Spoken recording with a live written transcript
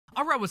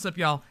Alright, what's up,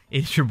 y'all?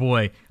 It's your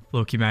boy,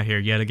 lowkeymatt here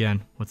yet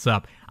again. What's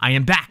up? I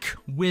am back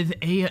with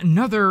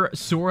another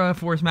Sora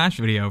for Smash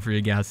video for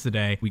you guys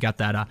today. We got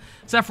that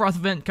Sephiroth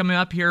event coming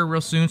up here real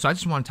soon, so I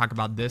just want to talk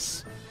about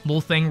this little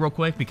thing real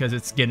quick because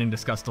it's getting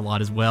discussed a lot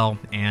as well,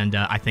 and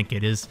I think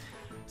it is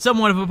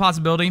somewhat of a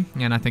possibility,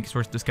 and I think it's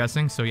worth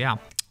discussing, so yeah,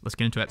 let's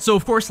get into it. So,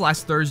 of course,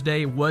 last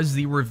Thursday was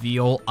the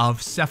reveal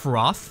of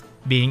Sephiroth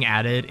being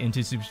added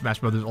into Super Smash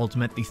Bros.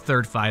 Ultimate, the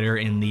third fighter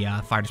in the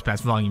Fighters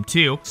Pass Volume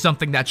 2.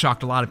 Something that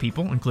shocked a lot of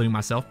people, including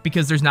myself,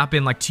 because there's not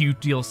been like two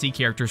DLC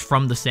characters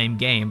from the same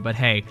game, but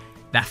hey,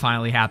 that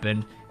finally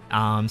happened.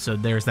 So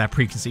there's that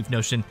preconceived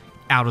notion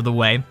out of the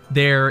way.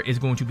 There is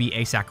going to be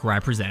a Sakurai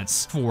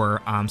Presents for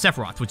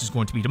Sephiroth, which is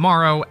going to be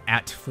tomorrow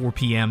at 4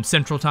 p.m.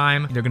 Central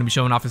Time. They're going to be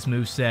showing off his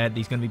moveset.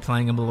 He's going to be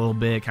playing him a little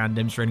bit, kind of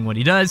demonstrating what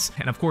he does.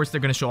 And of course,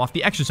 they're going to show off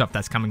the extra stuff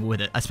that's coming with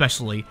it,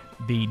 especially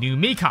the new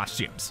MII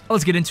costumes.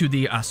 Let's get into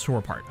the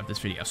Sora part of this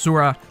video.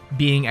 Sora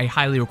being a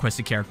highly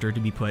requested character to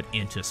be put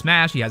into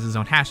Smash. He has his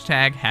own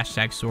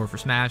hashtag Sora for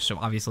Smash, so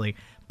obviously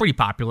pretty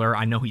popular.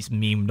 I know he's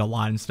memed a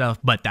lot and stuff,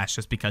 but that's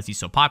just because he's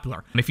so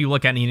popular. If you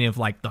look at any of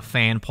like the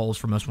fan polls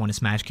for most wanted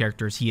Smash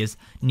characters, he is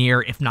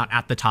near, if not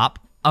at the top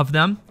of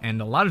them,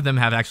 and a lot of them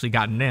have actually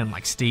gotten in,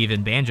 like Steve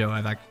and Banjo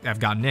have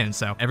gotten in.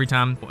 So every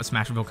time a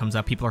Smash reveal comes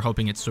up, people are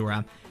hoping it's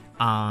Sora,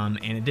 and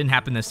it didn't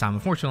happen this time,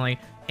 unfortunately.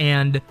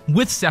 And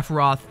with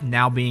Sephiroth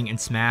now being in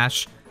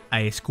Smash,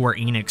 a Square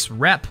Enix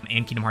rep,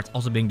 and Kingdom Hearts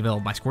also being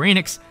developed by Square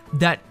Enix,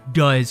 that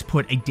does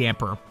put a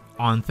damper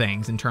on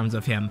things in terms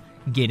of him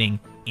getting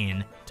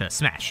into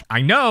Smash.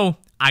 I know,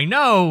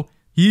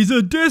 he's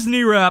a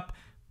Disney rep.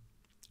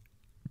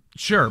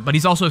 Sure, but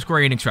he's also a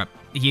Square Enix rep.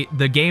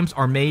 The games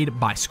are made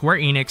by Square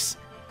Enix.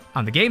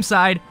 On the game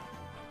side,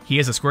 he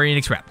is a Square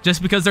Enix rep.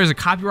 Just because there's a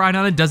copyright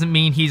on it doesn't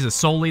mean he's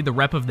solely the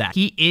rep of that.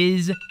 He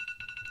is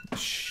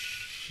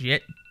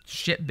shit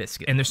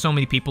biscuit. And there's so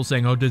many people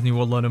saying, oh, Disney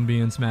will let him be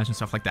in Smash and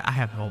stuff like that. I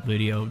have a whole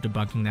video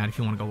debunking that if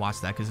you want to go watch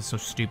that because it's so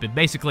stupid.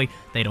 Basically,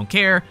 they don't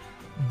care.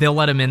 They'll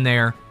let him in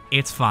there.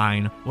 It's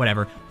fine,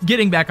 whatever.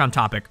 Getting back on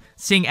topic,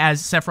 seeing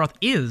as Sephiroth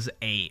is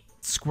a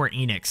Square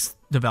Enix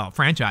developed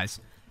franchise,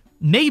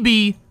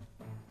 maybe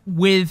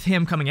with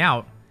him coming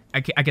out, I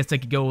guess they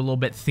could go a little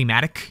bit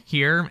thematic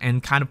here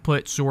and kind of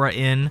put Sora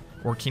in,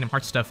 or Kingdom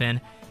Hearts stuff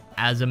in,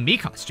 as a MII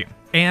costume.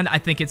 And I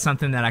think it's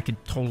something that I could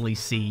totally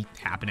see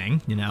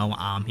happening, you know.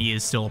 He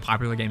is still a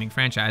popular gaming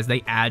franchise.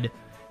 They add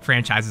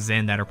franchises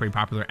in that are pretty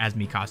popular as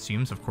MII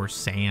costumes. Of course,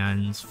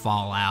 Sans,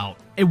 Fallout.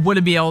 It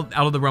wouldn't be out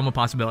of the realm of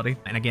possibility.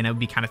 And again, it would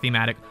be kind of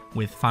thematic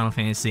with Final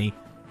Fantasy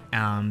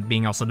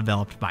being also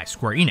developed by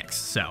Square Enix.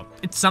 So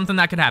it's something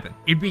that could happen.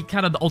 It'd be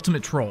kind of the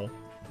ultimate troll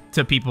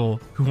to people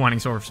who wanting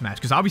Sora for Smash,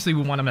 because obviously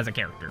we want him as a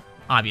character.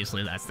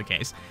 Obviously that's the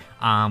case.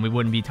 We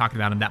wouldn't be talking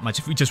about him that much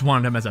if we just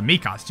wanted him as a MII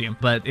costume.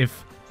 But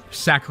if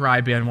Sakurai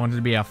wanted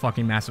to be a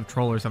fucking massive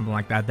troll or something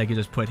like that, they could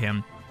just put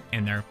him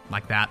in there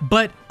like that.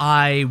 But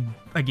I,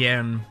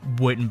 again,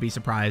 wouldn't be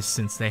surprised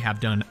since they have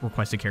done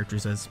requested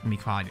characters as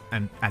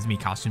MII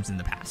costumes in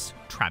the past.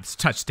 Travis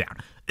touchdown.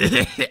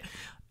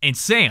 And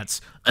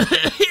Sans.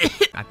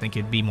 I think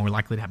it'd be more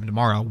likely to happen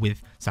tomorrow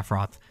with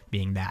Sephiroth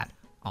being that.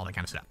 All that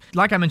kind of stuff.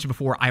 Like I mentioned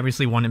before, I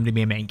obviously want him to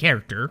be a main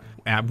character.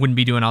 I wouldn't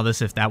be doing all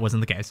this if that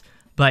wasn't the case.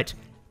 But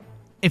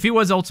if he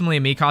was ultimately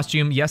a MII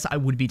costume, yes, I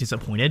would be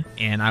disappointed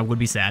and I would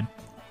be sad.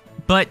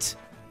 But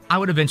I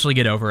would eventually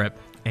get over it.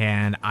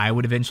 And I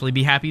would eventually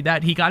be happy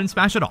that he got in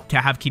Smash at all. To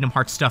have Kingdom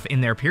Hearts stuff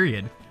in there,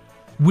 period,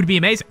 would be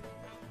amazing.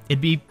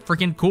 It'd be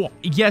freaking cool.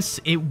 Yes,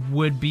 it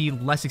would be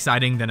less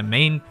exciting than a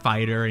main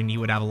fighter, and he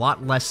would have a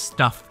lot less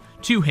stuff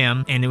to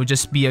him, and it would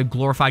just be a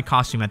glorified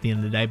costume at the end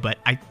of the day, but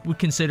I would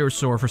consider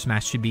Sora for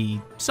Smash to be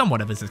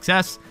somewhat of a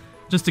success.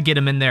 Just to get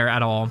him in there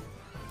at all,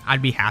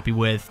 I'd be happy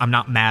with. I'm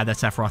not mad that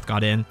Sephiroth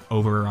got in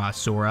over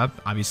Sora.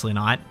 Obviously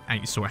not.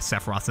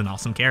 Sephiroth's an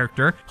awesome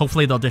character.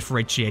 Hopefully they'll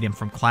differentiate him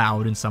from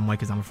Cloud in some way,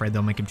 because I'm afraid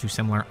they'll make him too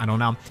similar. I don't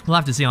know. We'll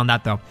have to see on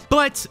that, though.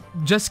 But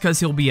just because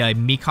he'll be a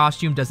MII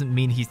costume doesn't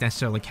mean he's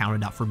necessarily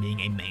counted out for being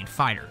a main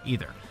fighter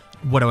either.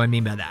 What do I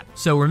mean by that?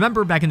 So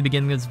remember back in the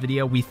beginning of this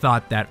video, we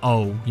thought that,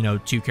 oh, you know,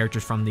 two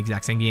characters from the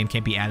exact same game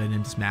can't be added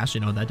into Smash. You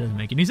know, that doesn't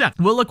make any sense.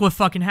 Well, look what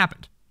fucking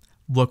happened.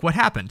 Look what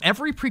happened.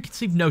 Every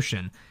preconceived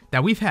notion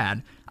that we've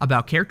had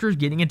about characters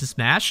getting into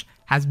Smash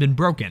has been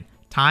broken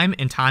time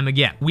and time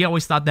again. We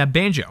always thought that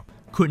Banjo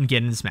couldn't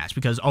get into Smash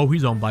because, oh,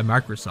 he's owned by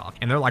Microsoft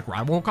and they're like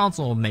rival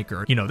console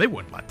maker. You know, they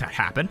wouldn't let that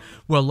happen.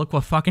 Well, look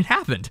what fucking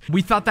happened.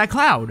 We thought that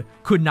Cloud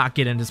could not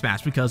get into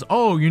Smash because,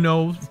 oh, you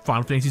know,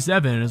 Final Fantasy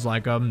VII is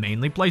like a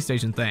mainly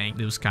PlayStation thing.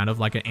 It was kind of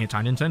like an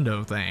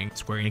anti-Nintendo thing.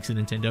 Square Enix and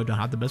Nintendo don't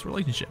have the best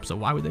relationship, so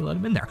why would they let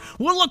him in there?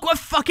 Well, look what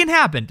fucking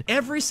happened.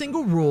 Every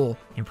single rule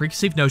in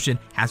preconceived notion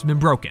has been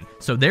broken.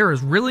 So there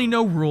is really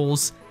no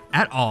rules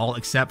at all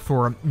except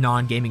for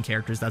non-gaming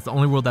characters. That's the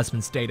only rule that's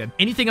been stated.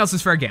 Anything else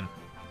is fair game.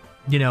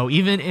 You know,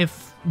 even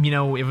if, you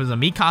know, it was a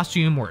MII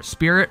costume or a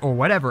spirit or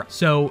whatever.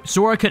 So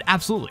Sora could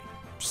absolutely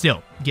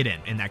still get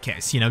in that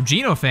case. You know,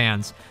 Geno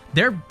fans,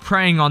 they're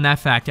preying on that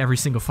fact every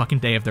single fucking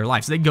day of their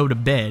lives. They go to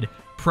bed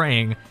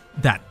praying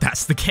that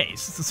that's the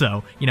case.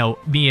 So, you know,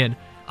 being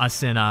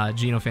us and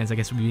Geno fans, I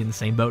guess, would be in the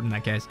same boat in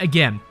that case.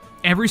 Again,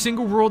 every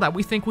single rule that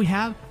we think we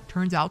have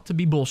turns out to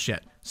be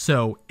bullshit.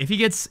 So if he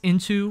gets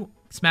into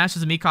Smash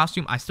as a MII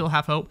costume, I still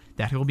have hope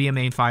that he'll be a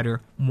main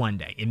fighter one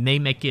day. It may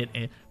make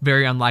it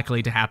very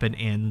unlikely to happen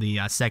in the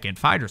second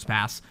Fighters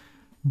Pass,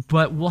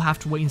 but we'll have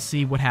to wait and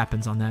see what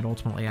happens on that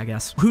ultimately, I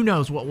guess. Who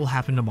knows what will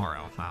happen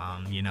tomorrow?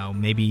 You know,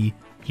 maybe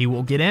he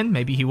will get in,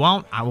 maybe he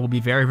won't. I will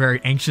be very,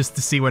 very anxious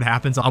to see what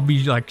happens. I'll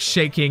be like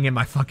shaking in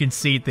my fucking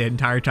seat the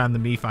entire time the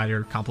MII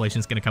Fighter compilation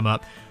is going to come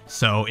up.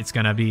 So it's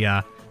going to be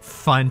a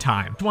fun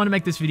time. I want to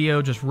make this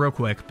video just real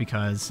quick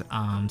because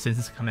since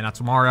it's coming out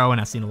tomorrow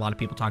and I've seen a lot of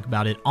people talk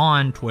about it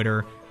on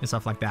Twitter and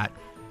stuff like that,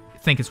 I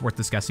think it's worth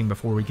discussing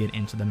before we get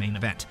into the main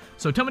event.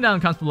 So tell me down in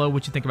the comments below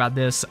what you think about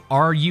this.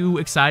 Are you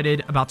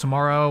excited about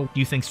tomorrow? Do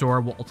you think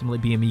Sora will ultimately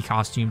be a MII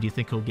costume? Do you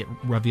think he'll get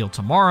revealed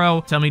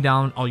tomorrow? Tell me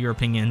down all your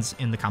opinions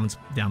in the comments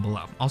down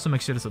below. Also,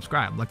 make sure to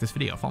subscribe, like this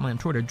video, follow me on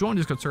Twitter, join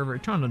the Discord server,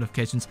 turn on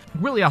notifications.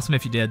 Really awesome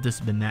if you did. This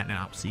has been Matt, and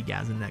I'll see you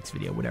guys in the next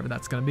video, whatever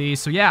that's going to be.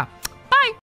 So yeah,